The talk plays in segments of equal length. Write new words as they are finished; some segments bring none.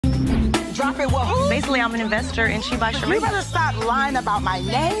profit with who? Basically, I'm an investor and she buys You better stop lying about my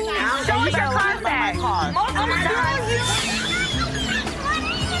name. Show and you us your better lie about my contact. car.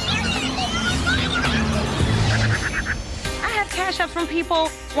 I have cash ups from people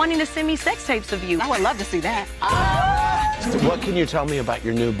wanting to send me sex tapes of you. I would love to see that. What can you tell me about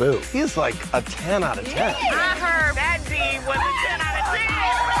your new boo? He's like a 10 out of 10. I heard that D was a 10 out of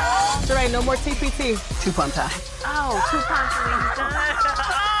 10. There ain't no more TPT. Two-pump time. Oh, 2 pumps done.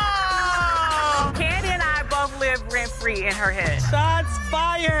 Oh. Candy and I both live rent-free in her head. Shots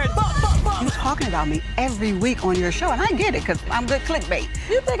fired. You talking about me every week on your show, and I get it, because I'm good clickbait.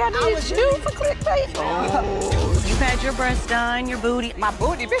 You think I needed you for clickbait? Oh. You've had your breasts done, your booty. My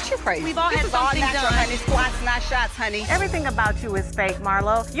booty, bitch, you crazy. We've all had this is all something natural, done. honey. Squats, not shots, honey. Everything about you is fake,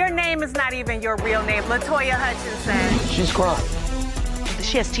 Marlo. Your name is not even your real name, LaToya Hutchinson. She's crying.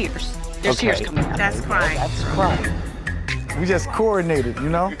 She has tears. There's Okay. tears coming out. That's crying. That's crying. We just coordinated, you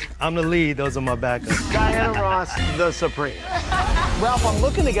know? I'm the lead, those are my backups. Diana Ross, the Supreme. Ralph, I'm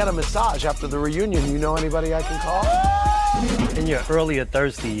looking to get a massage after the reunion. You know anybody I can call? In your earlier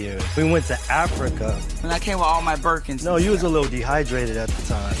thirsty years, we went to Africa. When I came with all my Birkins. No, you was a little dehydrated at the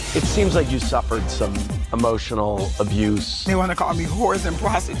time. It seems like you suffered some emotional abuse. They want to call me whores and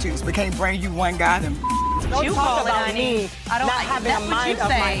prostitutes, but can't bring you one guy. Don't you call it, honey. I don't not like having that's a what mind you of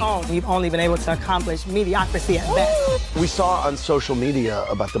my say. own. We've only been able to accomplish mediocrity at best. We saw on social media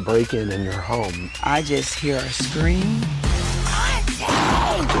about the break-in in your home. I just hear a scream.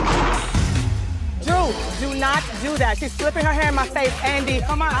 Drew, do not do that. She's flipping her hair in my face. Andy,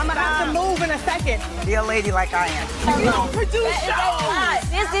 come on, I'm gonna have to move in a second. Be a lady like I am.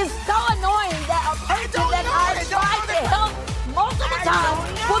 This is so annoying that a person that I tried to help multiple times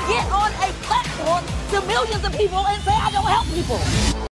will get on a platform to millions of people and say I don't help people.